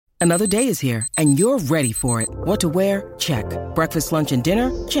Another day is here, and you're ready for it. What to wear? Check. Breakfast, lunch, and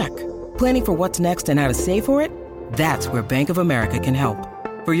dinner? Check. Planning for what's next and how to save for it? That's where Bank of America can help.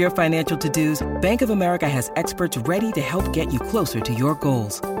 For your financial to-dos, Bank of America has experts ready to help get you closer to your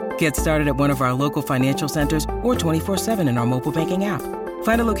goals. Get started at one of our local financial centers or 24/7 in our mobile banking app.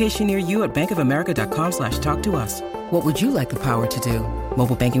 Find a location near you at bankofamerica.com/talktous. What would you like the power to do?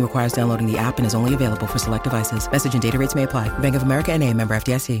 Mobile banking requires downloading the app and is only available for select devices. Message and data rates may apply. Bank of America N.A., member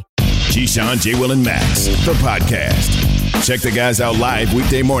FDIC. Keyshawn, J. Will, and Max, the podcast. Check the guys out live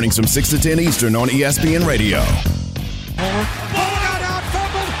weekday mornings from 6 to 10 Eastern on ESPN Radio. Out,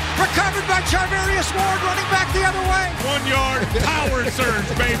 fumbled, recovered by Charvarius Ward, running back the other way. 1 yard, power surge,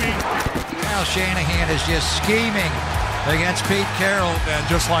 baby. Now Shanahan is just scheming against Pete Carroll. And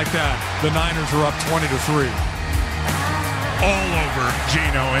just like that, the Niners are up 20-3. All over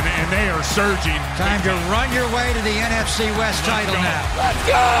Geno, and they are surging. Time to run your way to the NFC West title now. Let's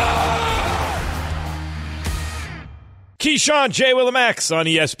go! Keyshawn, J. Will, and Max on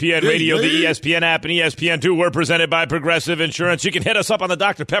ESPN Radio, the ESPN app, and ESPN2. We're presented by Progressive Insurance. You can hit us up on the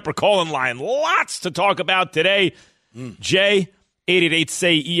Dr. Pepper call-in line. Lots to talk about today. Jay,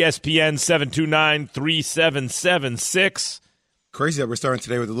 888-SAY-ESPN, 729-3776. Crazy that we're starting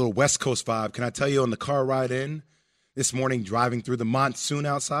today with a little West Coast vibe. Can I tell you, on the car ride in this morning, driving through the monsoon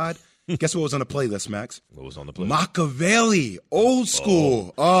outside, guess what was on the playlist, Max? What was on the playlist? Machiavelli, old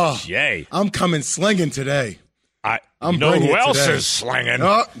school. Oh, Jay. I'm coming slinging today. You know who else is slinging?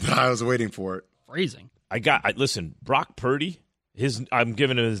 Oh, I was waiting for it. Freezing. Listen, Brock Purdy, I'm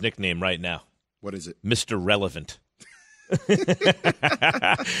giving him his nickname right now. What is it? Mr. Relevant.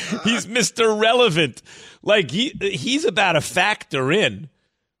 He's Mr. Relevant. Like, he's about to factor in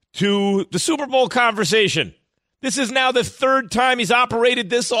to the Super Bowl conversation. This is now the third time he's operated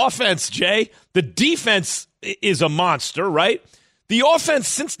this offense, Jay. The defense is a monster, right? The offense,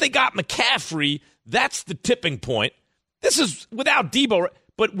 since they got McCaffrey, that's the tipping point. This is without Debo,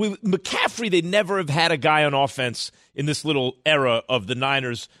 but with McCaffrey, they never have had a guy on offense in this little era of the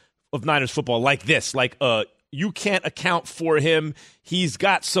Niners football like this. Like, you can't account for him. He's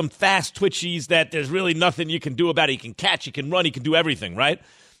got some fast twitchies that there's really nothing you can do about it. He can catch, he can run, he can do everything, right?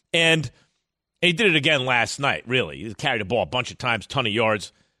 And he did it again last night, really. He carried the ball a bunch of times, ton of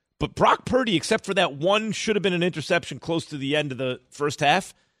yards. But Brock Purdy, except for that one, should have been an interception close to the end of the first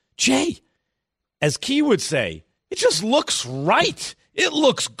half. Jay, as Key would say, it just looks right. It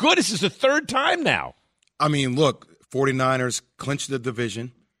looks good. This is the third time now. I mean, look, 49ers clinched the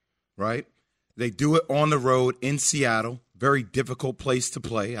division, right? They do it on the road in Seattle. Very difficult place to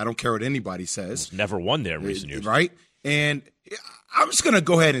play. I don't care what anybody says. Never won there in recent years. Right? And I'm just going to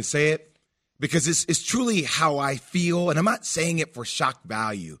go ahead and say it because it's truly how I feel. And I'm not saying it for shock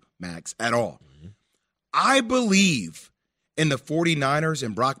value, Max, at all. Mm-hmm. I believe in the 49ers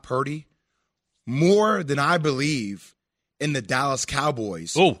and Brock Purdy more than I believe in the Dallas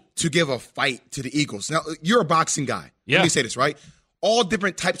Cowboys to give a fight to the Eagles. Now, you're a boxing guy. Yeah. Let me say this, right? All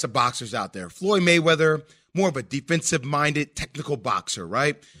different types of boxers out there. Floyd Mayweather, more of a defensive-minded, technical boxer,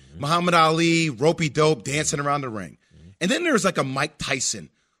 right? Mm-hmm. Muhammad Ali, ropey-dope, dancing around the ring. Mm-hmm. And then there's like a Mike Tyson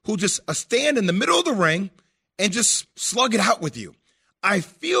who just stand in the middle of the ring and just slug it out with you. I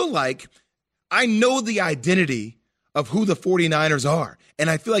feel like I know the identity of who the 49ers are. And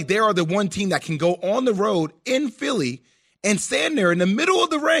I feel like they are the one team that can go on the road in Philly and stand there in the middle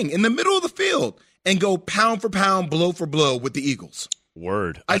of the ring, in the middle of the field, and go pound for pound, blow for blow with the Eagles.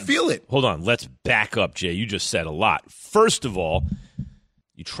 Word. I feel it. Hold on. Let's back up, Jay. You just said a lot. First of all,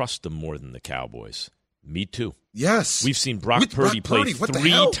 you trust them more than the Cowboys. Me too. Yes. We've seen Brock Purdy play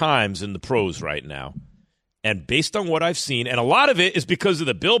 3 times in the pros right now. And based on what I've seen, and a lot of it is because of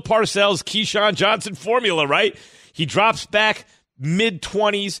the Bill Parcells, Keyshawn Johnson formula, right? He drops back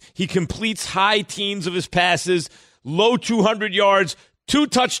mid-20s. He completes high teens of his passes, low 200 yards, 2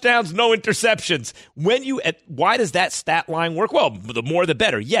 touchdowns, no interceptions. Why does that stat line work? Well, the more the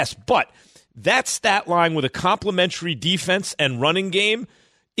better, yes. But that stat line with a complementary defense and running game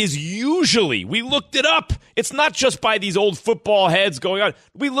is usually, we looked it up. It's not just by these old football heads going on.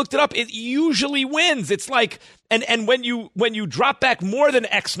 We looked it up. It usually wins. It's like, and when you drop back more than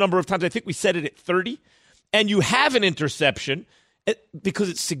X number of times, I think we said it at 30, and you have an interception, because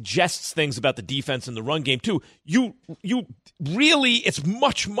it suggests things about the defense and the run game too. You really, it's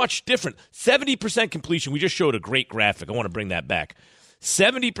much, much different. 70% completion. We just showed a great graphic. I want to bring that back.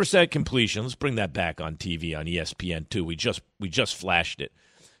 70% completion. Let's bring that back on TV on ESPN2. We just flashed it.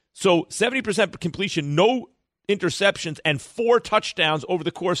 So 70% completion, no interceptions, and 4 touchdowns over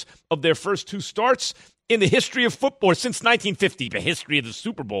the course of their first 2 starts in the history of football since 1950, the history of the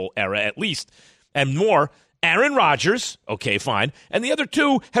Super Bowl era at least, and more. Aaron Rodgers, okay, fine, and the other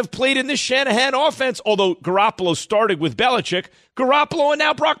two have played in this Shanahan offense, although Garoppolo started with Belichick. Garoppolo and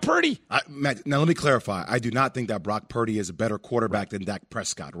now Brock Purdy. Matt, now let me clarify. I do not think that Brock Purdy is a better quarterback than Dak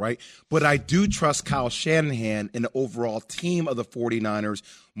Prescott, right? But I do trust Kyle Shanahan and the overall team of the 49ers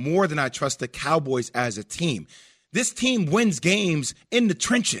more than I trust the Cowboys as a team. This team wins games in the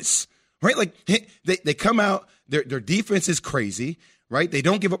trenches, right? Like they come out, their defense is crazy. Right? They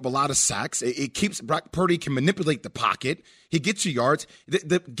don't give up a lot of sacks. It keeps Brock Purdy can manipulate the pocket. He gets you yards.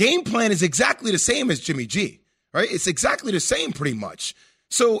 The game plan is exactly the same as Jimmy G, right? It's exactly the same pretty much.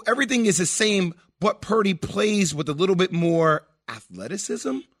 So everything is the same, but Purdy plays with a little bit more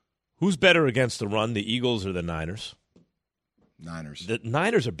athleticism. Who's better against the run, the Eagles or the Niners? Niners. The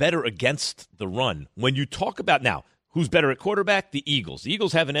Niners are better against the run. When you talk about now, who's better at quarterback? The Eagles. The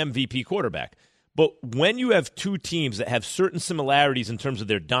Eagles have an MVP quarterback. But when you have two teams that have certain similarities in terms of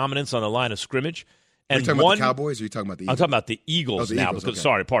their dominance on the line of scrimmage, and are you talking about the Cowboys or are you talking about the Eagles? I'm talking about the Eagles now. Eagles, because okay.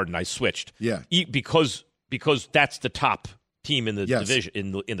 Sorry, pardon, I switched. Yeah, because that's the top team in the division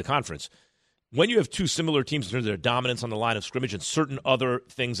in the conference. When you have two similar teams in terms of their dominance on the line of scrimmage and certain other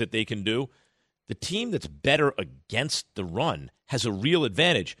things that they can do, the team that's better against the run has a real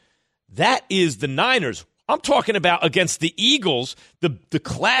advantage. That is the Niners. I'm talking about against the Eagles, the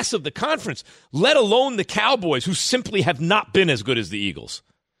class of the conference, let alone the Cowboys, who simply have not been as good as the Eagles.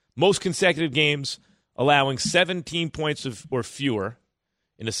 Most consecutive games allowing 17 points or fewer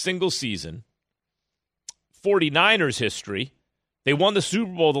in a single season. 49ers history, they won the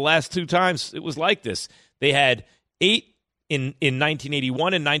Super Bowl the last two times it was like this. They had 8 in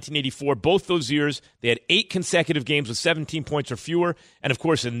 1981 and 1984. Both those years, they had 8 consecutive games with 17 points or fewer. And, of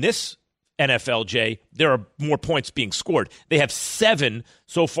course, in this NFL, Jay, there are more points being scored. They have 7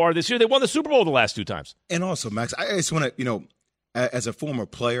 so far this year. They won the Super Bowl the last 2 times. And also, Max, I just want to, as a former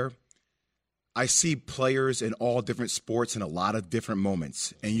player, I see players in all different sports in a lot of different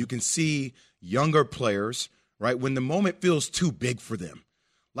moments. And you can see younger players, right, when the moment feels too big for them.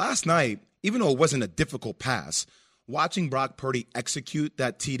 Last night, even though it wasn't a difficult pass, watching Brock Purdy execute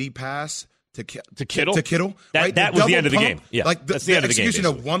that TD pass to Kittle. That was the end of the game. Yeah, like that's the end of the game. Execution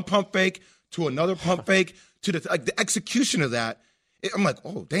of one pump fake to another pump fake to the execution of that. I'm like,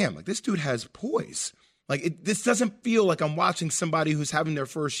 oh damn! Like this dude has poise. Like this doesn't feel like I'm watching somebody who's having their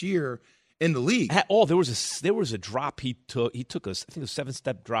first year in the league. There was a drop he took. He took I think a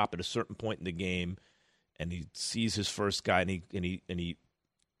 7-step drop at a certain point in the game, and he sees his first guy,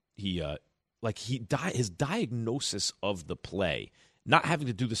 his diagnosis of the play. Not having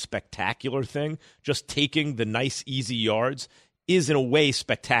to do the spectacular thing, just taking the nice, easy yards is in a way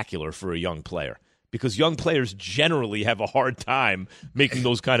spectacular for a young player because young players generally have a hard time making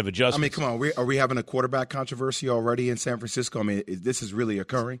those kind of adjustments. I mean, come on, are we having a quarterback controversy already in San Francisco? I mean, this is really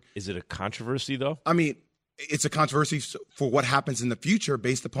occurring. Is it a controversy, though? I mean, it's a controversy for what happens in the future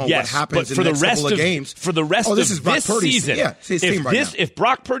based upon what happens in the next couple of games. For the rest of this season, it's his team right now. If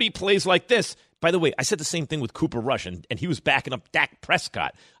Brock Purdy plays like this, by the way, I said the same thing with Cooper Rush, and he was backing up Dak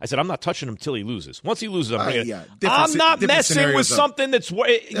Prescott. I said, I'm not touching him until he loses. Once he loses, I'm bringing it. I'm not messing with something that's,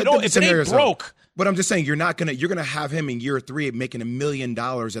 if it ain't broke. But I'm just saying, you're gonna have him in year 3 making $1 million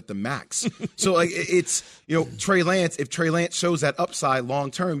at the max. So like it's Trey Lance. If Trey Lance shows that upside long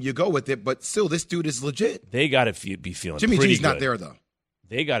term, you go with it. But still, this dude is legit. They got to be feeling. Jimmy pretty G's good. not there though.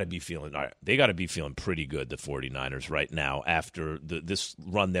 They got to be feeling. They got to be feeling pretty good. The 49ers right now after this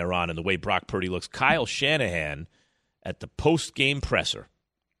run they're on and the way Brock Purdy looks. Kyle Shanahan at the post-game presser.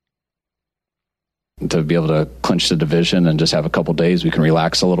 To be able to clinch the division and just have a couple days, we can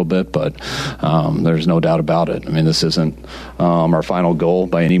relax a little bit, but there's no doubt about it. I mean, this isn't our final goal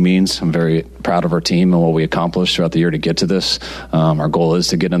by any means. I'm very proud of our team and what we accomplished throughout the year to get to this. Our goal is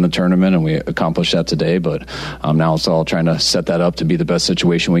to get in the tournament, and we accomplished that today, but now it's all trying to set that up to be the best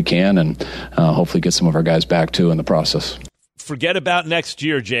situation we can and hopefully get some of our guys back, too, in the process. Forget about next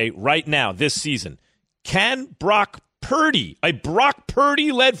year, Jay. Right now, this season, can Brock Purdy, a Brock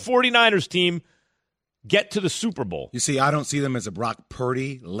Purdy-led 49ers team, get to the Super Bowl? You see, I don't see them as a Brock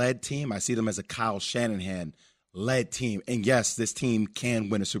Purdy-led team. I see them as a Kyle Shanahan-led team. And, yes, this team can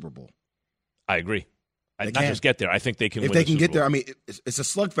win a Super Bowl. I agree. Not just get there. I think they can win If they can get Bowl. there, I mean, it's a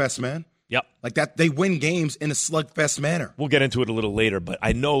slugfest, man. Yep. Like that, they win games in a slugfest manner. We'll get into it a little later, but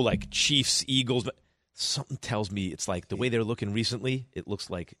I know like Chiefs, Eagles, but something tells me it's like the way they're looking recently, it looks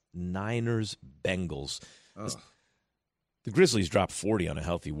like Niners, Bengals. The Grizzlies dropped 40 on a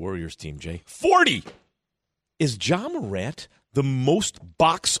healthy Warriors team, Jay. 40! Is Ja Morant the most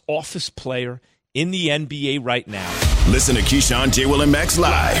box office player in the NBA right now? Listen to Keyshawn, J. Will, and Max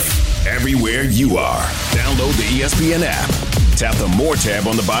live everywhere you are. Download the ESPN app. Tap the More tab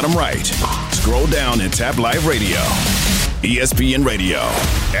on the bottom right. Scroll down and tap Live Radio. ESPN Radio,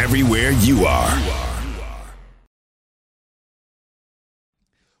 everywhere you are.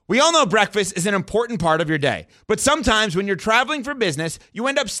 We all know breakfast is an important part of your day, but sometimes when you're traveling for business, you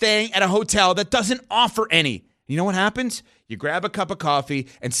end up staying at a hotel that doesn't offer any. You know what happens? You grab a cup of coffee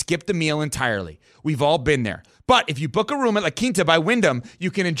and skip the meal entirely. We've all been there. But if you book a room at La Quinta by Wyndham,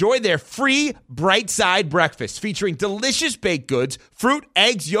 you can enjoy their free Bright Side breakfast featuring delicious baked goods, fruit,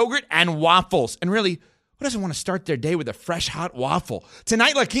 eggs, yogurt, and waffles. And really, who doesn't want to start their day with a fresh, hot waffle?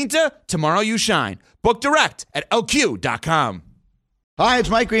 Tonight, La Quinta, tomorrow you shine. Book direct at LQ.com. Hi, it's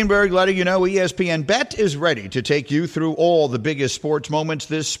Mike Greenberg letting you know ESPN Bet is ready to take you through all the biggest sports moments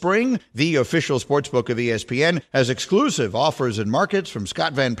this spring. The official sportsbook of ESPN has exclusive offers and markets from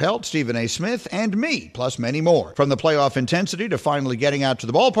Scott Van Pelt, Stephen A. Smith, and me, plus many more. From the playoff intensity to finally getting out to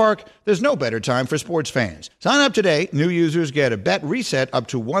the ballpark, there's no better time for sports fans. Sign up today. New users get a bet reset up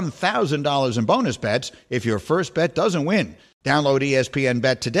to $1,000 in bonus bets if your first bet doesn't win. Download ESPN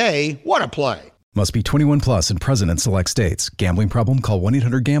Bet today. What a play. Must be 21 plus and present in select states. Gambling problem? Call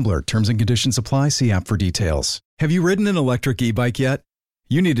 1-800-GAMBLER. Terms and conditions apply. See app for details. Have you ridden an electric e-bike yet?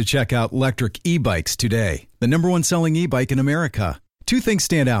 You need to check out Lectric E-Bikes today, the #1 selling e-bike in America. Two things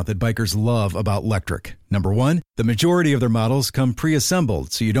stand out that bikers love about Lectric. Number one, the majority of their models come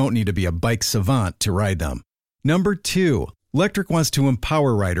pre-assembled, so you don't need to be a bike savant to ride them. Number two, Lectric wants to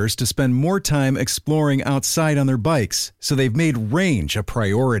empower riders to spend more time exploring outside on their bikes, so they've made range a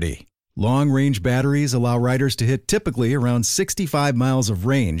priority. Long-range batteries allow riders to hit typically around 65 miles of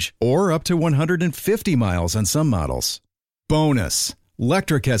range or up to 150 miles on some models. Bonus,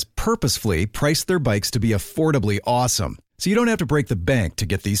 Lectric has purposefully priced their bikes to be affordably awesome, so you don't have to break the bank to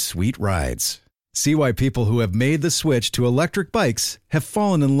get these sweet rides. See why people who have made the switch to electric bikes have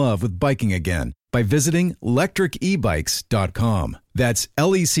fallen in love with biking again by visiting lectricebikes.com. That's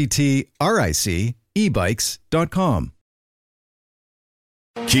LECTRIC ebikes.com.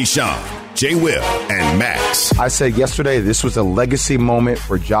 Keyshawn, J. Will, and Max. I said yesterday this was a legacy moment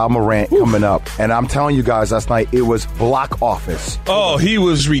for Ja Morant coming up. And I'm telling you guys last night, it was block office. Oh, he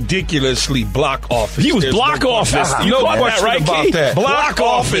was ridiculously block office. He was block office. You know that, right, about that. Block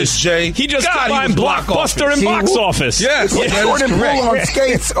office, Jay. He just combined blockbuster and box office. Yes, Jordan Poole on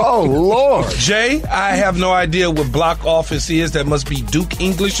skates. Oh, Lord. Jay, I have no idea what block office is. That must be Duke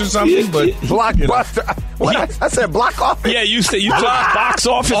English or something. But Blockbuster. I said block office. Yeah, you said you took box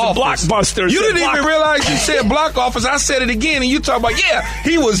office and blockbuster. You didn't even realize you said block office. I said it again, and you talk about,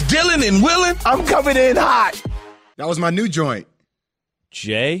 he was dealing and willing. I'm coming in hot. That was my new joint.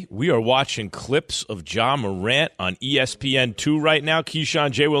 Jay, we are watching clips of Ja Morant on ESPN2 right now. Keyshawn,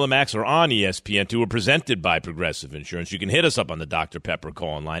 J. Will, and Max are on ESPN2. We're presented by Progressive Insurance. You can hit us up on the Dr. Pepper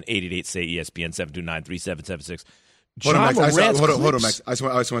call line, 888-SAY-ESPN, 729-3776. Hold on, Max. Hold on, Max. I just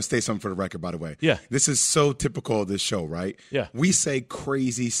want to say something for the record, by the way. Yeah. This is so typical of this show, right? Yeah. We say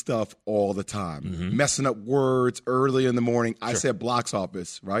crazy stuff all the time, messing up words early in the morning. Sure. I said blocks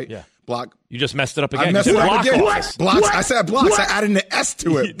office, right? Yeah. Block. You just messed it up again. I messed it up again. Blocks. I said blocks. I added an S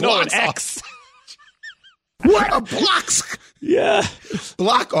to it. No, an X. What? A blocks. Yeah.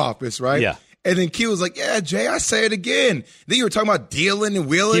 Block office, right? Yeah. And then Key was like, yeah, Jay, I say it again. Then you were talking about dealing and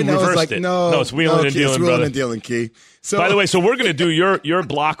wheeling. He and I was like, it. no, it's wheeling and Key, dealing, it's wheeling brother. and dealing, Key. So, by the way, so we're going to do your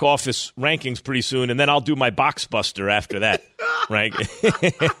block office rankings pretty soon, and then I'll do my box buster after that, right?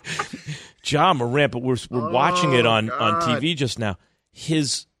 Ja Morant, but we're watching it on TV just now.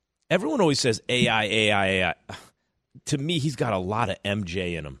 Everyone always says AI. To me, he's got a lot of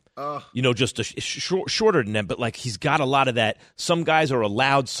MJ in him. Just shorter than them, but like he's got a lot of that. Some guys are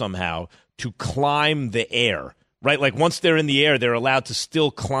allowed somehow to climb the air, right? Like once they're in the air, they're allowed to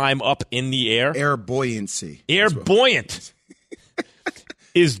still climb up in the air. Air buoyancy. Air buoyant.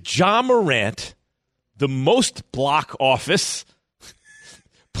 Is Ja Morant the most block office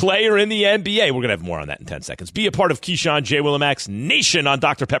player in the NBA? We're going to have more on that in 10 seconds. Be a part of Keyshawn, J. Will, and Max Nation on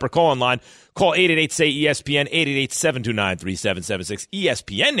Dr. Pepper call line. Call 888-SAY-ESPN, 888-729-3776.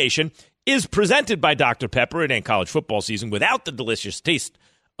 ESPN Nation is presented by Dr. Pepper. It ain't college football season without the delicious taste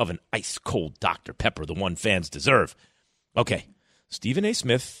of an ice-cold Dr. Pepper, the one fans deserve. Okay, Stephen A.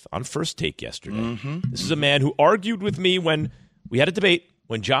 Smith on First Take yesterday. This is a man who argued with me when we had a debate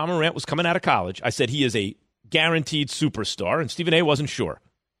when Ja Morant was coming out of college. I said he is a guaranteed superstar, and Stephen A. wasn't sure.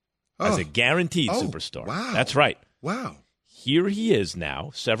 As a guaranteed superstar. Wow. That's right. Wow. Here he is now,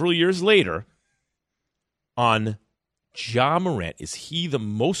 several years later, on Ja Morant. Is he the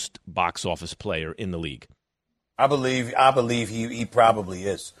most box office player in the league? I believe he probably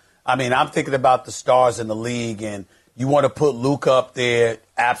is. I mean, I'm thinking about the stars in the league, and you want to put Luka up there,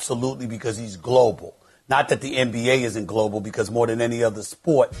 absolutely, because he's global. Not that the NBA isn't global, because more than any other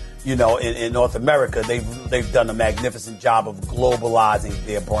sport, in North America, they've done a magnificent job of globalizing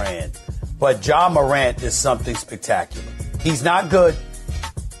their brand. But Ja Morant is something spectacular. He's not good.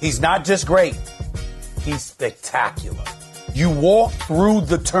 He's not just great. He's spectacular. You walk through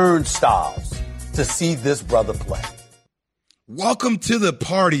the turnstiles to see this brother play. Welcome to the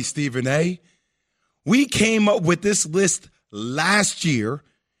party, Stephen A. We came up with this list last year,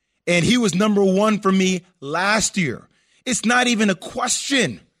 and he was number one for me last year. It's not even a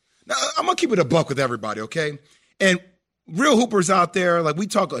question. Now, I'm going to keep it a buck with everybody, okay? And real hoopers out there, like we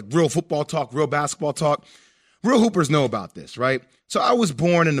talk like real football talk, real basketball talk. Real hoopers know about this, right? So I was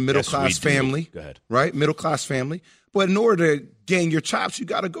born in a middle-class family, Go ahead. right? Middle-class family. But in order to gain your chops, you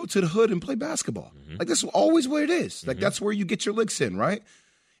got to go to the hood and play basketball. Mm-hmm. Like, that's always what it is. Like, that's where you get your licks in, right?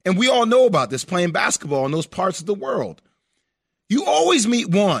 And we all know about this, playing basketball in those parts of the world. You always meet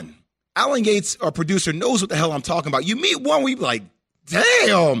one. Alan Yates, our producer, knows what the hell I'm talking about. You meet one, we be like,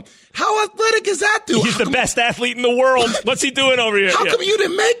 damn, how athletic is that dude? He's the best athlete in the world. What's he doing over here? How come you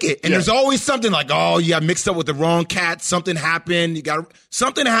didn't make it? And there's always something like, oh, you got mixed up with the wrong cat. Something happened.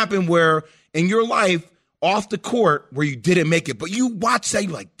 Something happened where in your life, off the court, where you didn't make it. But you watch that,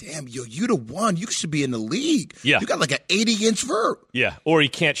 you're like, damn, you the one. You should be in the league. Yeah. You got like an 80-inch vert. Yeah, or he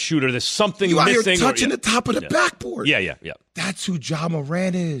can't shoot, or there's something You out missing. here touching the top of the backboard. Yeah. That's who Ja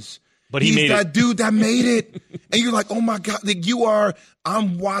Morant is. But He's made that it. dude that made it. And you're like, oh my God,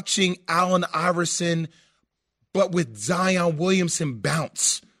 I'm watching Allen Iverson, but with Zion Williamson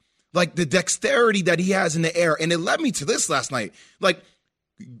bounce. Like the dexterity that he has in the air. And it led me to this last night. Like,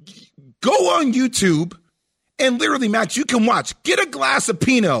 go on YouTube and literally, Max, you can watch. Get a glass of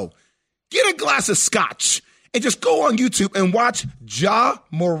Pinot. Get a glass of scotch. And just go on YouTube and watch Ja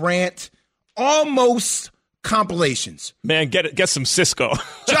Morant almost compilations. Man, get some Cisco.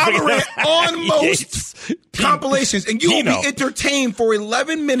 Ja Morant almost compilations. And you will be entertained for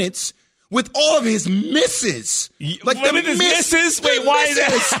 11 minutes with all of his misses. Like the misses? Wait,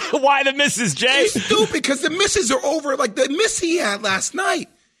 why the misses, Jay? It's stupid because the misses are over. Like the miss he had last night.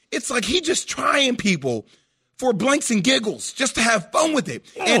 It's like he just trying people for blanks and giggles just to have fun with it.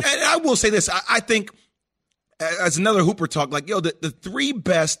 Oh. And I will say this. I think as another Hooper talk, like, the three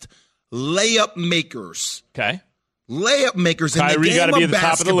best layup makers. Okay. Layup makers in Kyrie the game be of at the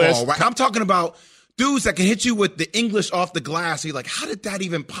top of the basketball. list. Right? I'm talking about dudes that can hit you with the English off the glass. You're like, how did that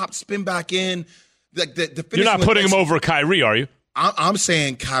even pop, spin back in? Like the You're not putting him over Kyrie, are you? I'm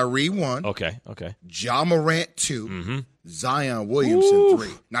saying Kyrie 1. Okay. Ja Morant 2. Zion Williamson 3.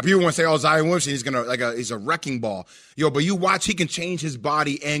 Now people want to say, "Oh, Zion Williamson, he's a wrecking ball." But you watch, he can change his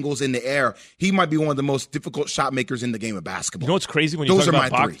body angles in the air. He might be one of the most difficult shot makers in the game of basketball. You know what's crazy when you talk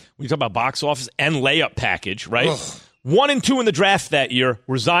about box office and layup package, right? Ugh. 1 and 2 in the draft that year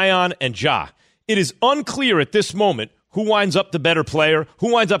were Zion and Ja. It is unclear at this moment who winds up the better player,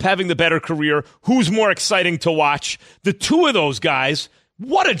 who winds up having the better career, who's more exciting to watch. The two of those guys,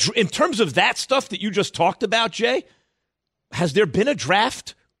 in terms of that stuff that you just talked about, Jay, has there been a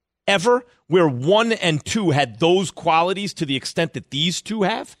draft ever where 1 and 2 had those qualities to the extent that these two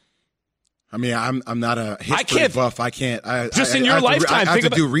have? I mean, I'm not a history buff. I can't. In your lifetime, I have to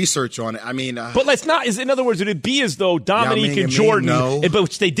do research on it. I mean, but let's not. In other words, it'd be as though Dominique and Jordan,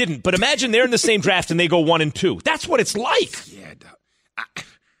 which they didn't. But imagine they're in the same draft and they go 1 and 2. That's what it's like. Yeah.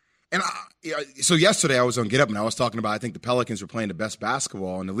 So yesterday I was on Get Up and I was talking about, I think the Pelicans were playing the best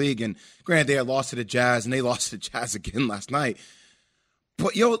basketball in the league. And granted, they had lost to the Jazz and they lost to the Jazz again last night.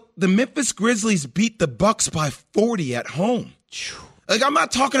 But the Memphis Grizzlies beat the Bucks by 40 at home. Like, I'm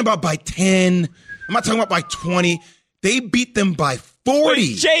not talking about by 10. I'm not talking about by 20. They beat them by 40.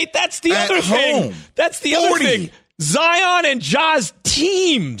 Wait, Jay, that's the other thing. That's the other thing. Zion and Ja's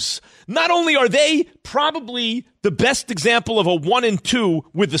teams. Not only are they probably the best example of a 1 and 2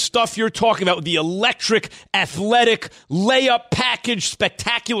 with the stuff you're talking about, with the electric, athletic, layup package,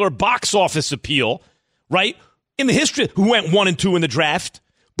 spectacular box office appeal, right? In the history, who went 1 and 2 in the draft.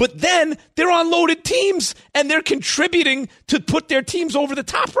 But then they're on loaded teams, and they're contributing to put their teams over the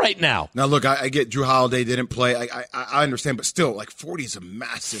top right now. Now, look, I get Drew Holiday didn't play. I understand, but still, like 40 is a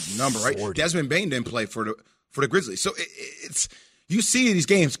massive number, right? 40. Desmond Bane didn't play for the Grizzlies. So it's you see these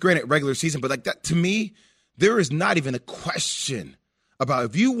games, granted, regular season, but like that, to me, there is not even a question about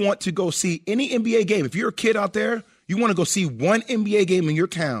if you want to go see any NBA game. If you're a kid out there, you want to go see one NBA game in your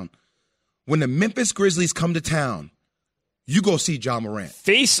town. When the Memphis Grizzlies come to town, you go see Ja Morant.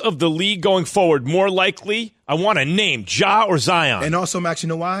 Face of the league going forward, more likely, I want a name, Ja or Zion. And also, Max, you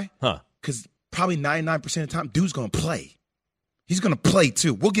know why? Huh? Because probably 99% of the time, dude's going to play. He's going to play,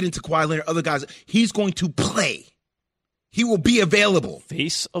 too. We'll get into Kawhi Leonard, other guys. He's going to play. He will be available.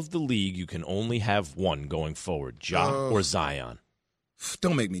 Face of the league, you can only have one going forward, Ja or Zion.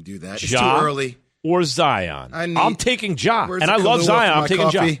 Don't make me do that. It's Ja too early. Or Zion. I'm taking Ja, and I love Zion. I'm taking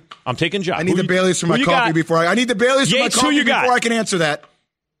Ja. I'm taking Ja. I need the Baileys for my coffee before I need the Baileys for my coffee before I can answer that.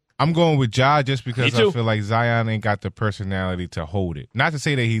 I'm going with Ja just because I feel like Zion ain't got the personality to hold it. Not to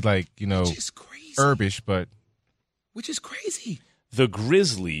say that he's like, Herbish, but. Which is crazy. The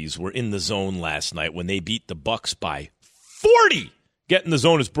Grizzlies were in the zone last night when they beat the Bucks by 40. Get in the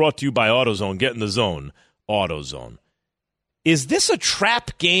Zone is brought to you by AutoZone. Get in the zone. AutoZone. Is this a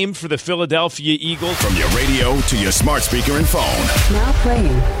trap game for the Philadelphia Eagles? From your radio to your smart speaker and phone. Now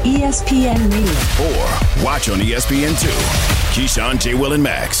playing ESPN Radio. Or watch on ESPN2. Keyshawn, J. Will, and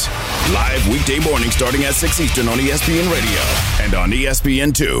Max. Live weekday morning starting at 6 Eastern on ESPN Radio and on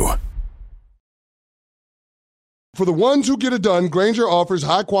ESPN2. For the ones who get it done, Grainger offers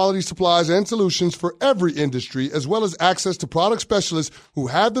high-quality supplies and solutions for every industry, as well as access to product specialists who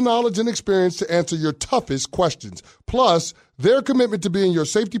have the knowledge and experience to answer your toughest questions. Plus, their commitment to being your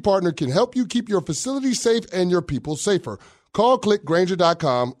safety partner can help you keep your facility safe and your people safer. Call, click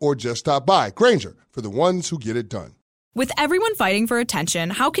Grainger.com, or just stop by. Grainger, for the ones who get it done. With everyone fighting for attention,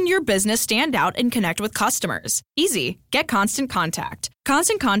 how can your business stand out and connect with customers? Easy. Get Constant Contact.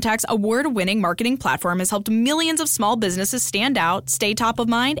 Constant Contact's award-winning marketing platform has helped millions of small businesses stand out, stay top of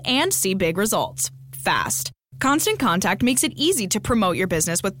mind, and see big results fast. Constant Contact makes it easy to promote your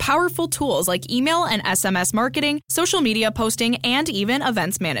business with powerful tools like email and SMS marketing, social media posting, and even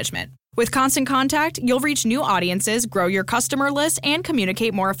events management. With Constant Contact, you'll reach new audiences, grow your customer list, and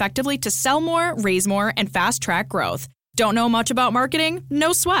communicate more effectively to sell more, raise more, and fast-track growth. Don't know much about marketing?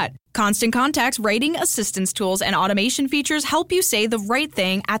 No sweat. Constant Contact's writing assistance tools and automation features help you say the right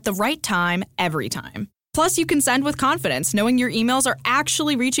thing at the right time, every time. Plus, you can send with confidence, knowing your emails are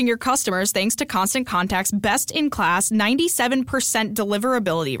actually reaching your customers thanks to Constant Contact's best-in-class 97%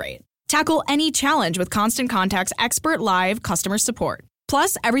 deliverability rate. Tackle any challenge with Constant Contact's expert live customer support.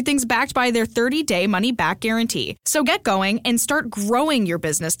 Plus, everything's backed by their 30-day money-back guarantee. So get going and start growing your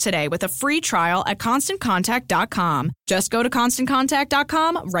business today with a free trial at ConstantContact.com. Just go to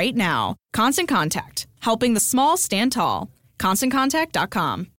ConstantContact.com right now. Constant Contact, helping the small stand tall.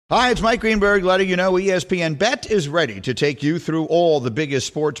 ConstantContact.com. Hi, it's Mike Greenberg letting you know ESPN Bet is ready to take you through all the biggest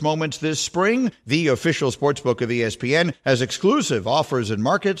sports moments this spring. The official sportsbook of ESPN has exclusive offers and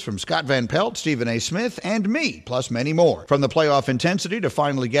markets from Scott Van Pelt, Stephen A. Smith, and me, plus many more. From the playoff intensity to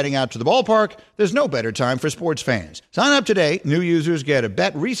finally getting out to the ballpark, there's no better time for sports fans. Sign up today. New users get a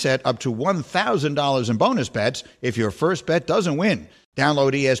bet reset up to $1,000 in bonus bets if your first bet doesn't win.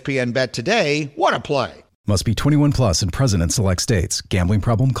 Download ESPN Bet today. What a play. Must be 21 plus and present in select states. Gambling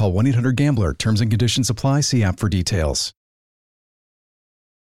problem? Call 1-800-GAMBLER. Terms and conditions apply. See app for details.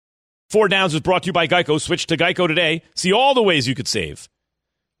 4 Downs is brought to you by Geico. Switch to Geico today. See all the ways you could save.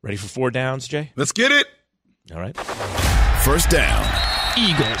 Ready for 4 Downs, Jay? Let's get it. All right. First down.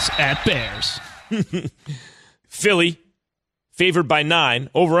 Eagles at Bears. Philly, favored by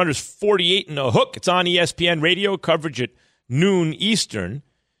 9. Over-under's 48 and a hook. It's on ESPN Radio. Coverage at noon Eastern.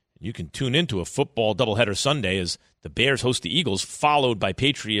 You can tune into a football doubleheader Sunday as the Bears host the Eagles, followed by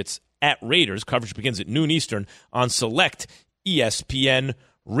Patriots at Raiders. Coverage begins at noon Eastern on select ESPN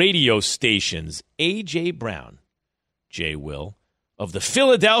radio stations. A.J. Brown, J. Will, of the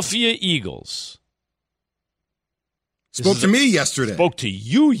Philadelphia Eagles. Spoke to me yesterday. Spoke to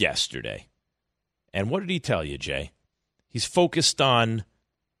you yesterday. And what did he tell you, Jay? He's focused on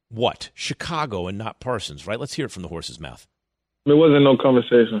what? Chicago and not Parsons, right? Let's hear it from the horse's mouth. It wasn't no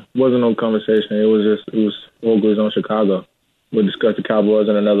conversation. It was focused on Chicago. We'll discuss the Cowboys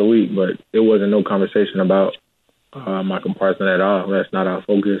in another week, but it wasn't no conversation about Michael Parsons at all. That's not our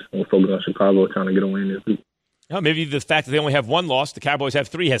focus. We're focused on Chicago trying to get a win this week. Maybe the fact that they only have 1 loss, the Cowboys have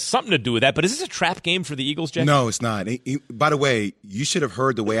 3, has something to do with that. But is this a trap game for the Eagles, Jay? No, it's not. By the way, you should have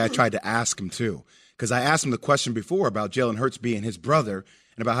heard the way I tried to ask him, too. Because I asked him the question before about Jalen Hurts being his brother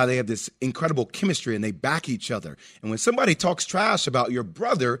and about how they have this incredible chemistry and they back each other. And when somebody talks trash about your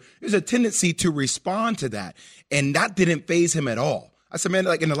brother, there's a tendency to respond to that. And that didn't faze him at all. I said, man,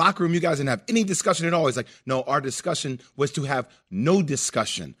 like in the locker room, you guys didn't have any discussion at all. He's like, no, our discussion was to have no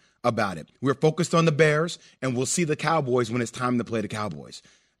discussion about it. We're focused on the Bears, and we'll see the Cowboys when it's time to play the Cowboys.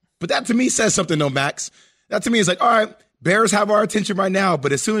 But that to me says something, though, Max. That to me is like, all right, Bears have our attention right now,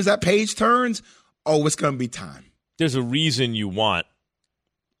 but as soon as that page turns, oh, it's going to be time. There's a reason you want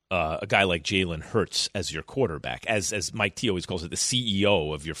a guy like Jalen Hurts as your quarterback, as Mike T always calls it, the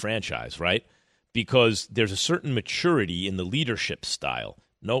CEO of your franchise, right? Because there's a certain maturity in the leadership style.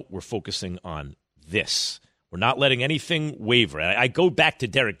 No, we're focusing on this. We're not letting anything waver. I go back to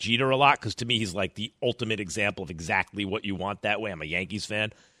Derek Jeter a lot because to me he's like the ultimate example of exactly what you want that way. I'm a Yankees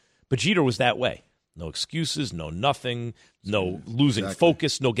fan. But Jeter was that way. No excuses, no nothing, no losing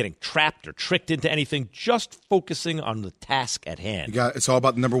focus, no getting trapped or tricked into anything, just focusing on the task at hand. It's all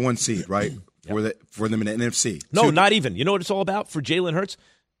about the number 1 seed, right? For them in the NFC. No, not even. You know what it's all about for Jalen Hurts?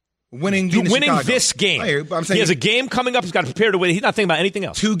 Winning this game. He has a game coming up. He's got to prepare to win. He's not thinking about anything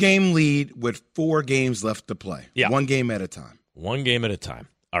else. 2-game lead with 4 games left to play. Yeah. 1 game at a time. 1 game at a time.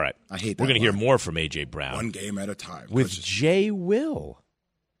 All right. I hate that. We're going to hear more from A.J. Brown. 1 game at a time. With Jay Will.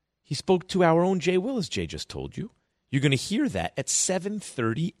 He spoke to our own Jay Will, as Jay just told you. You're going to hear that at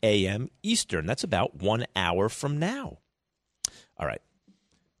 7:30 a.m. Eastern. That's about 1 hour from now. All right.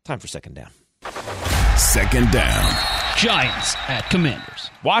 Time for second down. Second down. Giants at Commanders.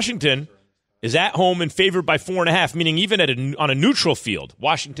 Washington is at home and favored by 4.5, meaning even on a neutral field,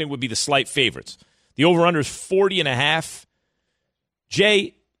 Washington would be the slight favorites. The over-under is 40.5.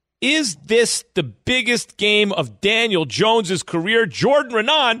 Jay, is this the biggest game of Daniel Jones' career? Jordan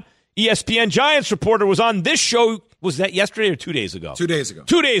Renan, ESPN Giants reporter, was on this show. Was that yesterday or 2 days ago? 2 days ago.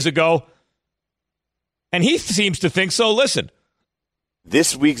 2 days ago. And he seems to think so. Listen.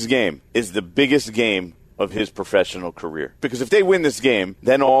 This week's game is the biggest game of his professional career. Because if they win this game,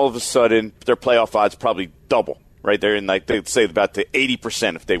 then all of a sudden their playoff odds probably double. Right there in, like, they'd say about the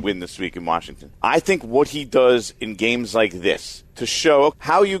 80% if they win this week in Washington. I think what he does in games like this to show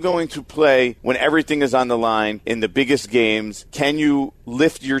how you're going to play when everything is on the line in the biggest games. Can you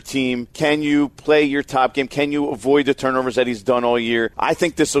lift your team? Can you play your top game? Can you avoid the turnovers that he's done all year? I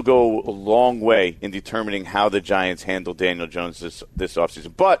think this will go a long way in determining how the Giants handle Daniel Jones this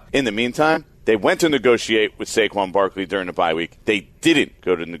offseason. But in the meantime, they went to negotiate with Saquon Barkley during the bye week. They didn't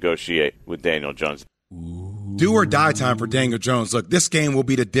go to negotiate with Daniel Jones. Do or die time for Daniel Jones. Look, this game will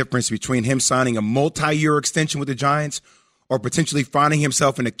be the difference between him signing a multi-year extension with the Giants or potentially finding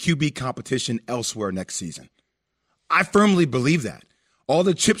himself in a QB competition elsewhere next season. I firmly believe that. All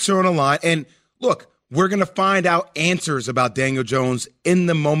the chips are on the line. And look, we're going to find out answers about Daniel Jones in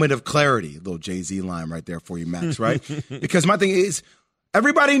the moment of clarity. A little Jay-Z line right there for you, Max, right? Because my thing is,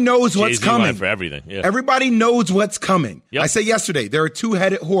 everybody knows what's Jay-Z coming. line for everything. Yeah. Everybody knows what's coming. Yep. I said yesterday, they're a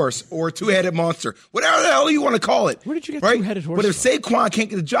two-headed horse or a two-headed monster, whatever the hell you want to call it. Where did you get right? two-headed horse But if from? Saquon can't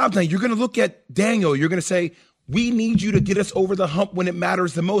get the job done, you're going to look at Daniel. You're going to say, we need you to get us over the hump when it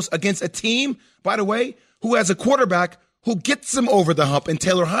matters the most against a team, by the way, who has a quarterback who gets them over the hump, and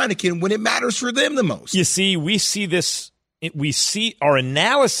Taylor Heineken when it matters for them the most. You see, we see this. We see our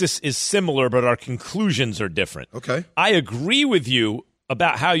analysis is similar, but our conclusions are different. Okay. I agree with you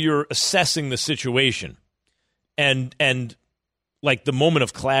about how you're assessing the situation and like the moment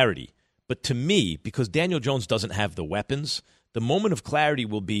of clarity. But to me, because Daniel Jones doesn't have the weapons, the moment of clarity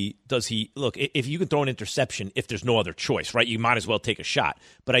will be, does he, look, if you can throw an interception, if there's no other choice, right, you might as well take a shot.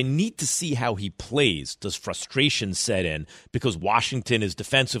 But I need to see how he plays. Does frustration set in because Washington is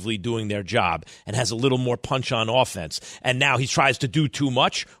defensively doing their job and has a little more punch on offense, and now he tries to do too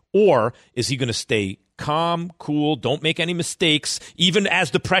much? Or is he going to stay calm, cool, don't make any mistakes, even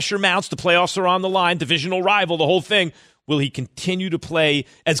as the pressure mounts, the playoffs are on the line, divisional rival, the whole thing? Will he continue to play,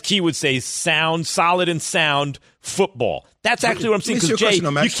 as Key would say, solid and sound football? That's actually what I'm saying. Because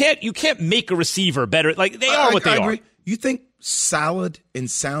Jay, you can't make a receiver better. Like they are what they are. You think solid and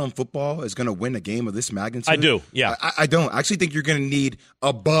sound football is going to win a game of this magnitude? I do. Yeah, I don't. I actually think you're going to need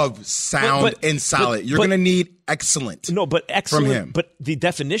above sound and solid. You're going to need excellent. No, but excellent from him. But the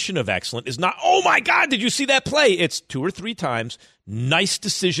definition of excellent is not, oh my God, did you see that play? It's 2 or 3 times, nice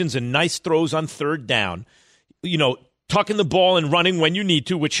decisions and nice throws on third down. You know, tucking the ball and running when you need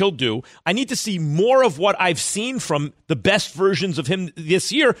to, which he'll do. I need to see more of what I've seen from the best versions of him this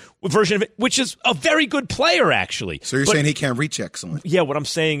year, which is a very good player, actually. So you're saying he can't reach excellent? Yeah, what I'm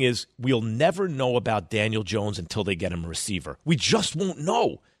saying is we'll never know about Daniel Jones until they get him a receiver. We just won't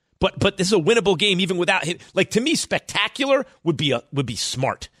know. But this is a winnable game even without him. Like, to me, spectacular would be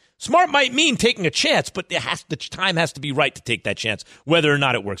smart. Smart might mean taking a chance, but the time has to be right to take that chance, whether or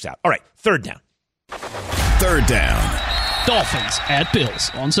not it works out. All right, third down. Third down. Dolphins at Bills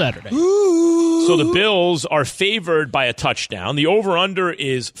on Saturday. So the Bills are favored by a touchdown. The over-under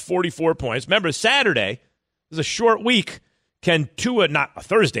is 44 points. Remember, Saturday is a short week. Can Tua, not a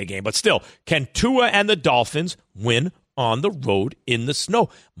Thursday game, but still, can Tua and the Dolphins win on the road in the snow?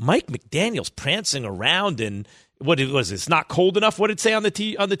 Mike McDaniel's prancing around in, what was it? It's not cold enough? What did it say on the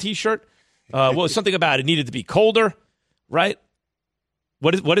T-shirt? Well, something about it needed to be colder, right?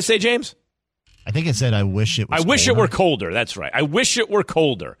 What did it say, James? I think it said, I wish it was colder. I wish it were colder. That's right. I wish it were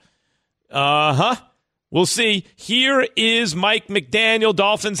colder. We'll see. Here is Mike McDaniel,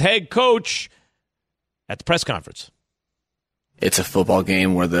 Dolphins head coach. at the press conference. It's a football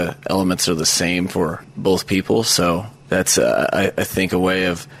game where the elements are the same for both people, so that's, I think, a way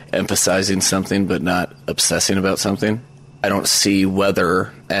of emphasizing something but not obsessing about something. I don't see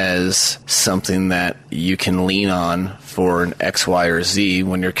weather as something that you can lean on for an X, Y, or Z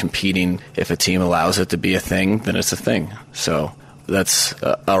when you're competing. If a team allows it to be a thing, then it's a thing. So that's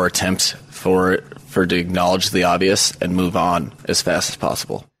our attempt for to acknowledge the obvious and move on as fast as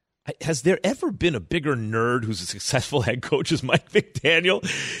possible. Has there ever been a bigger nerd who's a successful head coach as Mike McDaniel?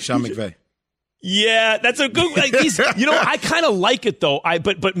 Sean McVay. Yeah, that's a good. Like, I kind of like it though.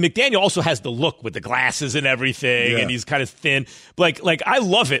 But McDaniel also has the look with the glasses and everything, and he's kind of thin. Like I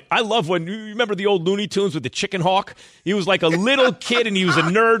love it. I love when you remember the old Looney Tunes with the chicken hawk. He was like a little kid, and he was a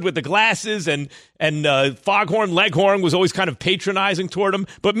nerd with the glasses, and Foghorn Leghorn was always kind of patronizing toward him.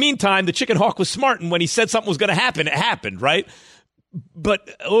 But meantime, the chicken hawk was smart, and when he said something was going to happen, it happened, right?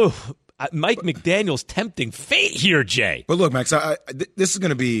 But Mike McDaniel's tempting fate here, Jay. But look, Max, this is going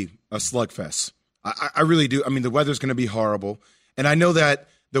to be a slugfest. I really do. I mean, the weather's going to be horrible. And I know that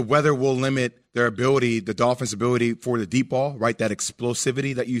the weather will limit their ability, the Dolphins' ability for the deep ball, right? That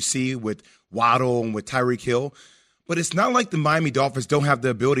explosivity that you see with Waddle and with Tyreek Hill. But it's not like the Miami Dolphins don't have the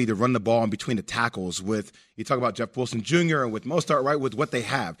ability to run the ball in between the tackles with, you talk about Jeff Wilson Jr. and with Mostert, right, with what they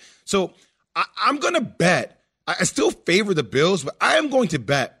have. So I'm going to bet, I still favor the Bills, but I am going to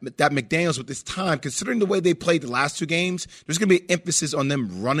bet that McDaniels with this time, considering the way they played the last two games, there's going to be emphasis on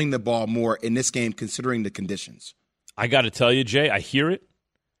them running the ball more in this game, considering the conditions. I got to tell you, Jay, I hear it.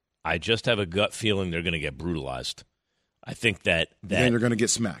 I just have a gut feeling they're going to get brutalized. I think that then they're going to get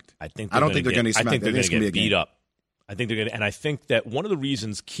smacked. I don't think they're going to get smacked. I think they're going to get beat up. I think they're going to, and I think that one of the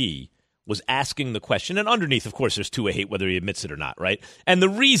reasons Key was asking the question, and underneath, of course, there's Tua hate, whether he admits it or not, right? And the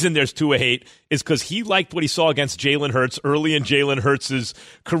reason there's Tua hate is because he liked what he saw against Jalen Hurts early in Jalen Hurts'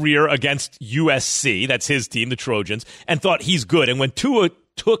 career against USC, that's his team, the Trojans, and thought he's good. And when Tua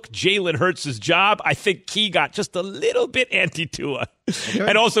took Jalen Hurts' job, I think Key got just a little bit anti-Tua. Okay.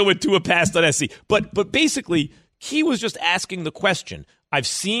 And also when Tua passed on SC. But basically, Key was just asking the question. I've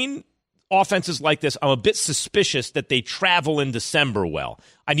seen offenses like this, I'm a bit suspicious that they travel in December well.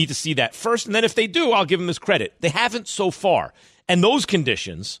 I need to see that first, and then if they do, I'll give them this credit. They haven't so far. And those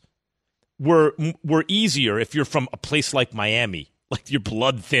conditions were easier if you're from a place like Miami. Like your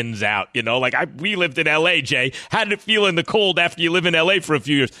blood thins out, Like we lived in L.A., Jay. How did it feel in the cold after you live in L.A. for a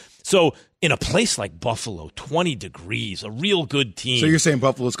few years? So in a place like Buffalo, 20 degrees, a real good team. So you're saying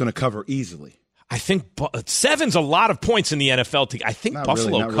Buffalo's going to cover easily? I think 7's a lot of points in the NFL. I think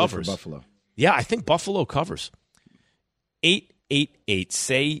Buffalo covers. Really for Buffalo. Yeah, I think Buffalo covers.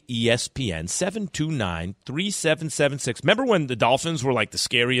 888-SAY-ESPN, 729-3776. Remember when the Dolphins were like the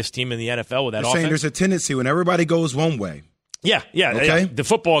scariest team in the NFL with that offense? Saying there's a tendency when everybody goes one way. Yeah. Okay? The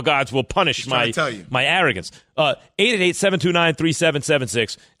football gods will punish my arrogance.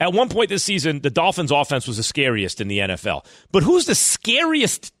 888-729-3776. At one point this season, the Dolphins' offense was the scariest in the NFL. But who's the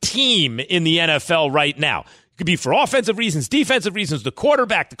scariest team in the NFL right now? It could be for offensive reasons, defensive reasons, the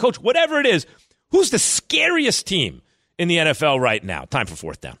quarterback, the coach, whatever it is. Who's the scariest team in the NFL right now? Time for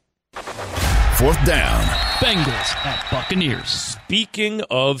fourth down. Fourth down. Bengals at Buccaneers. Speaking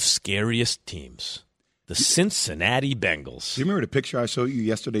of scariest teams, the Cincinnati Bengals. Do you remember the picture I showed you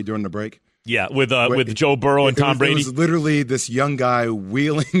yesterday during the break? Yeah, with Joe Burrow and Tom Brady. It was literally this young guy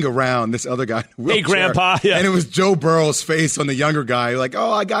wheeling around this other guy. Hey, Grandpa. Yeah. And it was Joe Burrow's face on the younger guy. Like,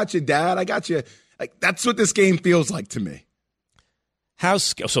 oh, I got you, Dad. I got you. Like, that's what this game feels like to me.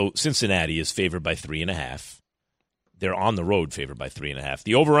 So Cincinnati is favored by 3.5. They're on the road favored by 3.5.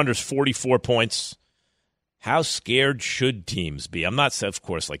 The over-under is 44 points. How scared should teams be? I'm not, of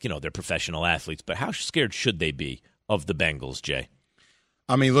course, they're professional athletes, but how scared should they be of the Bengals, Jay?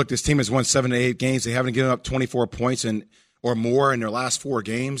 I mean, look, this team has won 7 to 8 games. They haven't given up 24 points or more in their last 4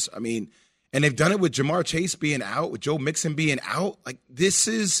 games. I mean, and they've done it with Jamar Chase being out, with Joe Mixon being out. Like, this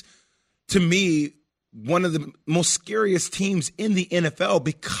is, to me, one of the most scariest teams in the NFL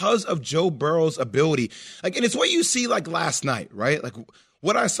because of Joe Burrow's ability. Like, and it's what you see like last night, right? Like,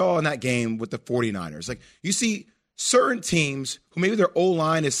 what I saw in that game with the 49ers. Like, you see certain teams who maybe their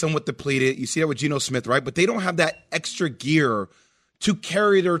O-line is somewhat depleted. You see that with Geno Smith, right? But they don't have that extra gear to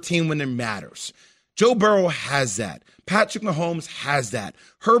carry their team when it matters. Joe Burrow has that. Patrick Mahomes has that.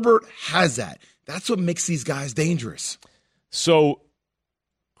 Herbert has that. That's what makes these guys dangerous. So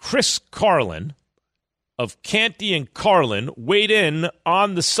Chris Carlin of Canty and Carlin weighed in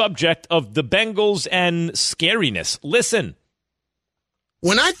on the subject of the Bengals and scariness. Listen.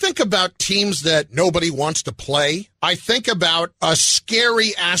 When I think about teams that nobody wants to play, I think about a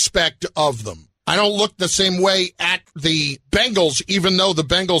scary aspect of them. I don't look the same way at the Bengals, even though the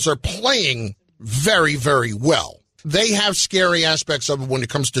Bengals are playing very, very well. They have scary aspects of it when it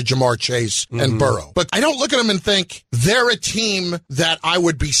comes to Jamar Chase and Burrow. But I don't look at them and think they're a team that I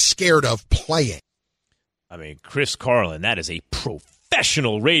would be scared of playing. I mean, Chris Carlin, that is a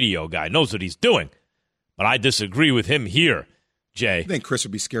professional radio guy, knows what he's doing. But I disagree with him here, Jay. I think Chris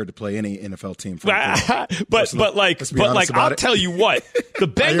would be scared to play any NFL team. but I'll tell you what, the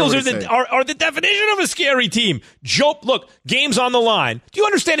Bengals are the definition of a scary team. Look, game's on the line. Do you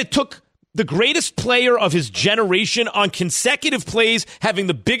understand it took the greatest player of his generation on consecutive plays, having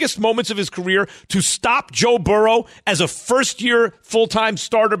the biggest moments of his career, to stop Joe Burrow as a first-year full-time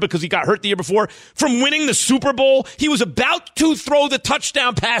starter because he got hurt the year before from winning the Super Bowl? He was about to throw the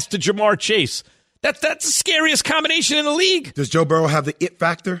touchdown pass to Jamar Chase. That's the scariest combination in the league. Does Joe Burrow have the it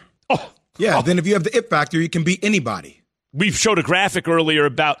factor? Then if you have the it factor, you can beat anybody. We've showed a graphic earlier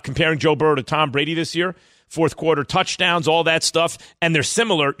about comparing Joe Burrow to Tom Brady this year. Fourth quarter touchdowns, all that stuff, and they're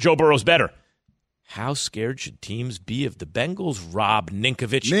similar. Joe Burrow's better. How scared should teams be of the Bengals? Rob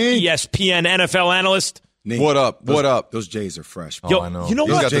Ninkovich, ESPN NFL analyst. What up? Those Jays are fresh. Yo, I know. You know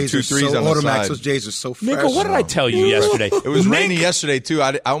what? Got the 2 threes on the side. Those Jays are so fresh. Nico, what did I tell you yesterday? It was rainy yesterday, too.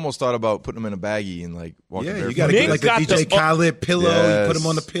 I almost thought about putting them in a baggie and, walking barefoot. You got to get the DJ Khaled pillow. You put them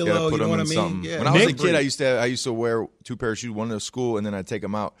on the pillow. You know what I mean? Yeah. When I was a kid, I used to wear 2 pairs of shoes, one to school, and then I'd take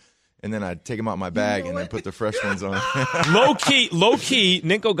them out. And then I'd take them out my bag and then put the fresh ones on. Low key,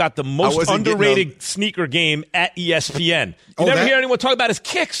 Nico got the most underrated sneaker game at ESPN. You never hear anyone talk about his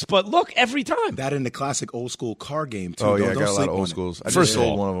kicks, but look, every time. That in the classic old school car game, too. Oh, yeah, I got a lot of old schools. I just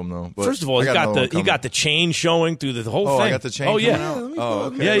sold one of them, though. But first of all, he got the chain showing through the whole thing. I got the chain coming out? Oh,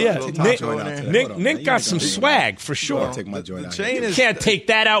 okay. Yeah. Nick got some swag, for sure. I'll take my joint out. You can't take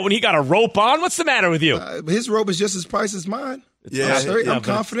that out when he got a rope on. What's the matter with you? His rope is just as priced as mine. I'm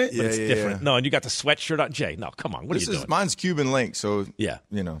confident. But it's different. No, and you got the sweatshirt on. Jay, no, come on. What are you doing? Mine's Cuban link, so, you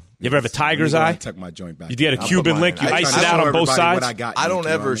know. You ever have a tiger's eye? Tuck my joint back. You get a Cuban link, you ice it out on both sides? I don't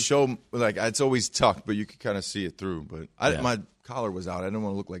ever show, it's always tucked, but you can kind of see it through. But my collar was out. I didn't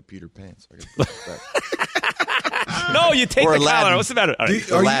want to look like Peter Pan, so I got to put it back. No, you take the collar. What's the matter?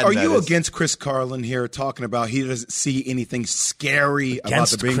 Are you against Chris Carlin here, talking about he doesn't see anything scary about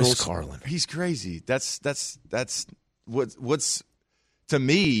the Bengals? Chris Carlin. He's crazy. That's what's to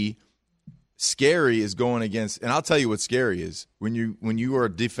me scary is going against, and I'll tell you what scary is when you are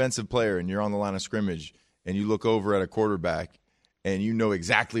a defensive player and you're on the line of scrimmage and you look over at a quarterback and you know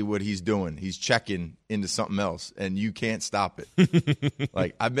exactly what he's doing. He's checking into something else and you can't stop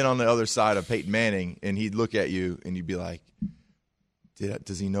it. I've been on the other side of Peyton Manning and he'd look at you and you'd be like,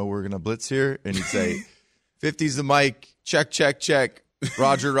 does he know we're going to blitz here? And he'd say, 50's the mic, check.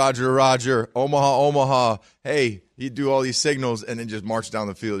 Roger, Omaha. Hey, he'd do all these signals and then just march down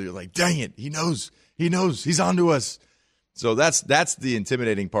the field. You're like, dang it, he knows. He's onto us. So that's the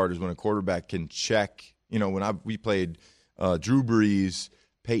intimidating part is when a quarterback can check. You know, when we played Drew Brees,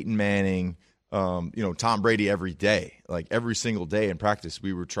 Peyton Manning, Tom Brady every day. Like every single day in practice,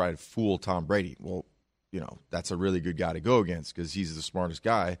 we were trying to fool Tom Brady. Well, that's a really good guy to go against because he's the smartest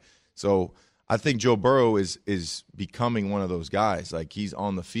guy. So I think Joe Burrow is becoming one of those guys. Like he's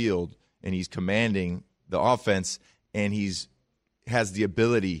on the field and he's commanding the offense and has the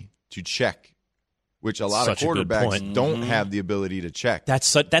ability to check, which a lot of quarterbacks don't have the ability to check.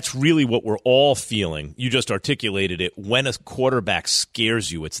 That's really what we're all feeling. You just articulated it. When a quarterback scares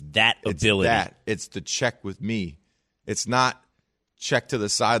you, it's that ability. It's the check with me. It's not check to the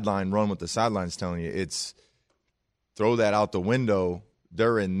sideline, run what the sideline's telling you. It's throw that out the window.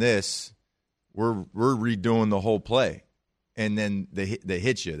 They're in this. We're redoing the whole play, and then they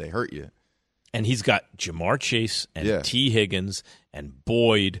hit you, they hurt you. And he's got Jamar Chase and T. Higgins and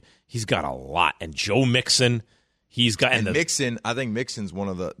Boyd. He's got a lot, and Joe Mixon. He's got Mixon. I think Mixon's one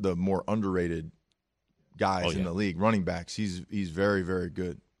of the more underrated guys in the league. Running backs. He's very, very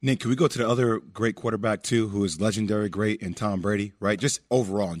good. Nick, can we go to the other great quarterback, too, who is legendary great in Tom Brady, right? Just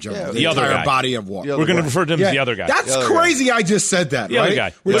overall in general. Yeah, the other guy. Body of work. We're going to refer to him as the other guy. That's crazy I just said that, the right? Other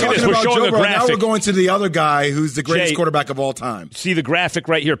guy. We're talking about Joe Burrow. Now we're going to the other guy who's the greatest quarterback of all time. See the graphic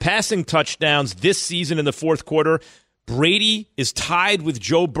right here. Passing touchdowns this season in the fourth quarter. Brady is tied with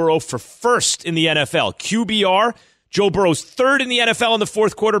Joe Burrow for first in the NFL. QBR, Joe Burrow's third in the NFL in the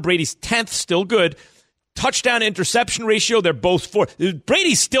fourth quarter. Brady's 10th, still good. Touchdown interception ratio, they're both fourth.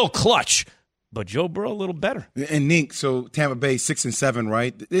 Brady's still clutch, but Joe Burrow a little better. And Nick, so Tampa Bay 6-7,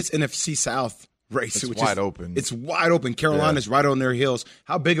 right? This NFC South race, it's wide open. It's wide open. Carolina's right on their heels.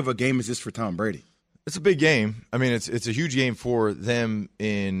 How big of a game is this for Tom Brady? It's a big game. I mean, it's a huge game for them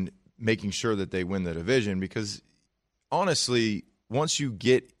in making sure that they win the division because, honestly, once you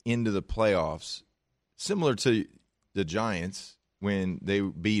get into the playoffs, similar to the Giants when they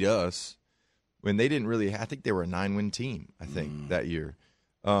beat us, when they didn't really – I think they were a 9-win team, I think, that year.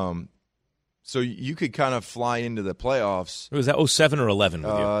 So you could kind of fly into the playoffs. Was that 07 or 11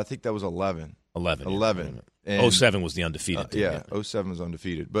 with you? I think that was 11. 11. And, 07 was the undefeated team. Yeah, 07 was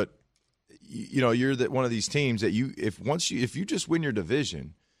undefeated. But, you're one of these teams that if you just win your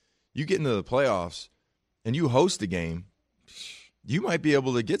division, you get into the playoffs and you host a game, you might be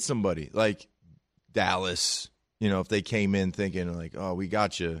able to get somebody like Dallas, if they came in thinking like, oh, we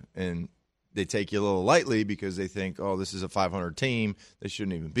got you, and they take you a little lightly because they think, oh, this is a 500 team. They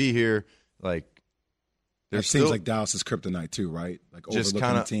shouldn't even be here. Like, it seems like Dallas is kryptonite too, right? Like just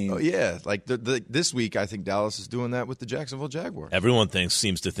overlooking the team. Oh, yeah. Like this week, I think Dallas is doing that with the Jacksonville Jaguars. Everyone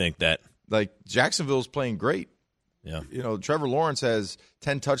seems to think that. Like, Jacksonville's playing great. Yeah. Trevor Lawrence has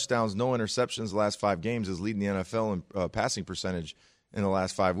 10 touchdowns, no interceptions the last 5 games, is leading the NFL in passing percentage in the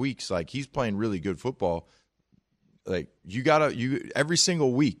last 5 weeks. Like, he's playing really good football. Like, you every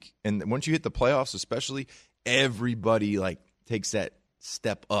single week, and once you hit the playoffs especially, everybody, like, takes that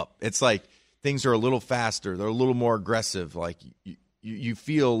step up. It's like things are a little faster. They're a little more aggressive. Like, you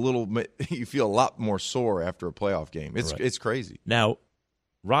feel a lot more sore after a playoff game. It's crazy. Now,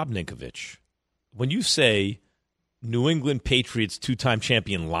 Rob Ninkovich, when you say New England Patriots 2-time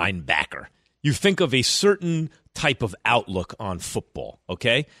champion linebacker, you think of a certain type of outlook on football,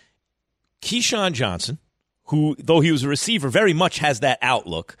 okay? Keyshawn Johnson, who, though he was a receiver, very much has that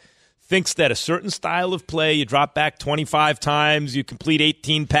outlook, thinks that a certain style of play, you drop back 25 times, you complete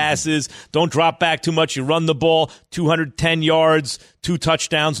 18 passes, don't drop back too much, you run the ball, 210 yards, 2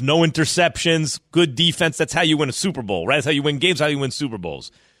 touchdowns, no interceptions, good defense. That's how you win a Super Bowl, right? That's how you win games, how you win Super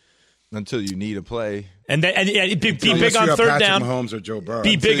Bowls. Until you need a play. And be big on third down. Mahomes or Joe Burrow.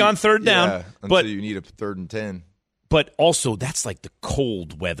 Be big on third down. Until you need a 3rd and 10. But also, that's like the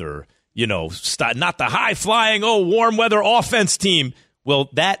cold weather, not the high-flying, warm weather offense team. Well,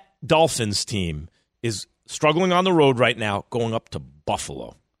 that Dolphins team is struggling on the road right now, going up to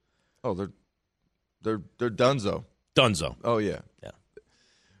Buffalo. Oh, they're dunzo. Dunzo. Oh yeah.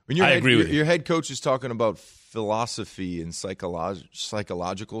 When I agree with you. Your head coach is talking about philosophy and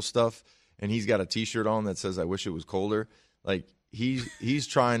psychological stuff, and he's got a T-shirt on that says, "I wish it was colder." Like he's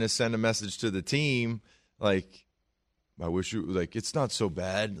trying to send a message to the team, like, I wish you it's not so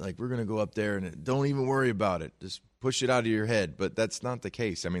bad. Like, we're gonna go up there and don't even worry about it. Just push it out of your head. But that's not the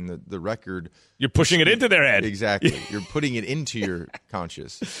case. I mean, the record. You're pushing it into their head. Exactly. You're putting it into your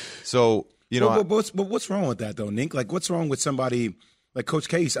conscious. So But what's wrong with that though, Nink? Like, what's wrong with somebody like Coach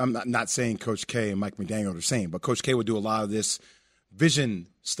K? I'm not saying Coach K and Mike McDaniel are the same, but Coach K would do a lot of this vision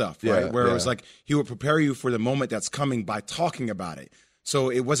stuff, right? Where it was like he would prepare you for the moment that's coming by talking about it. So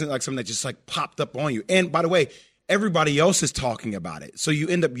it wasn't like something that just like popped up on you. And by the way, everybody else is talking about it. So you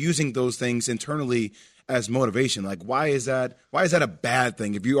end up using those things internally as motivation. Like, why is that a bad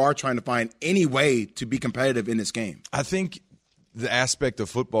thing if you are trying to find any way to be competitive in this game? I think the aspect of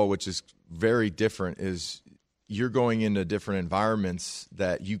football, which is very different, is you're going into different environments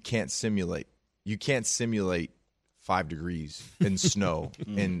that you can't simulate. You can't simulate 5 degrees and snow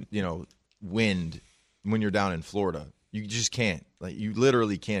and, wind when you're down in Florida. You just can't. Like, you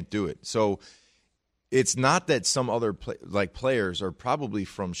literally can't do it. So it's not that some other players are probably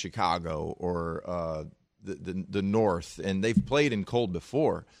from Chicago or the North, and they've played in cold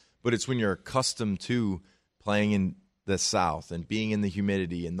before, but it's when you're accustomed to playing in the South and being in the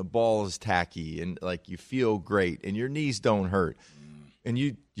humidity and the ball is tacky and like you feel great and your knees don't hurt and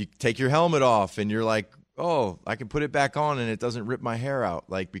you take your helmet off and you're like, oh, I can put it back on and it doesn't rip my hair out,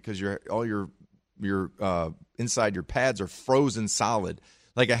 like, because all your inside your pads are frozen solid.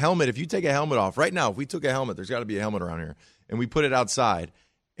 Like a helmet, if you take a helmet off right now, if we took a helmet, there's got to be a helmet around here, and we put it outside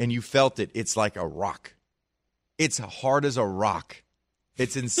and you felt it, it's like a rock. It's hard as a rock.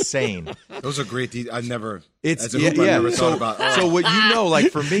 It's insane. Those are great. I never thought about. So what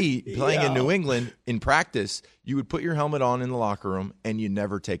like for me, playing in New England in practice, you would put your helmet on in the locker room and you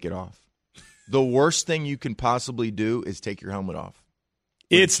never take it off. The worst thing you can possibly do is take your helmet off.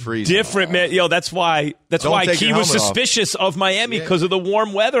 It's different, man. That's why Key was suspicious of Miami because of the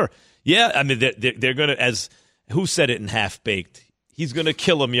warm weather. Yeah, I mean they're gonna, as who said it in Half Baked, he's gonna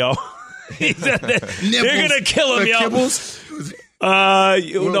kill him, yo. They're gonna kill him, yo. Kibbles?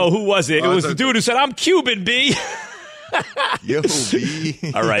 Who was it? It was the dude who said, "I'm Cuban, B." Yo, B.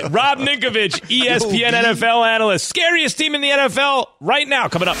 All right, Rob Ninkovich, ESPN NFL analyst, scariest team in the NFL right now.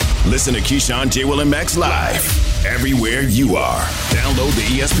 Coming up, listen to Keyshawn, J. Will, and Max live everywhere you are. Download the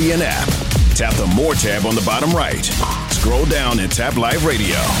ESPN app. Tap the More tab on the bottom right. Scroll down and tap Live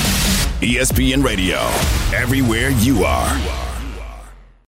Radio. ESPN Radio, everywhere you are.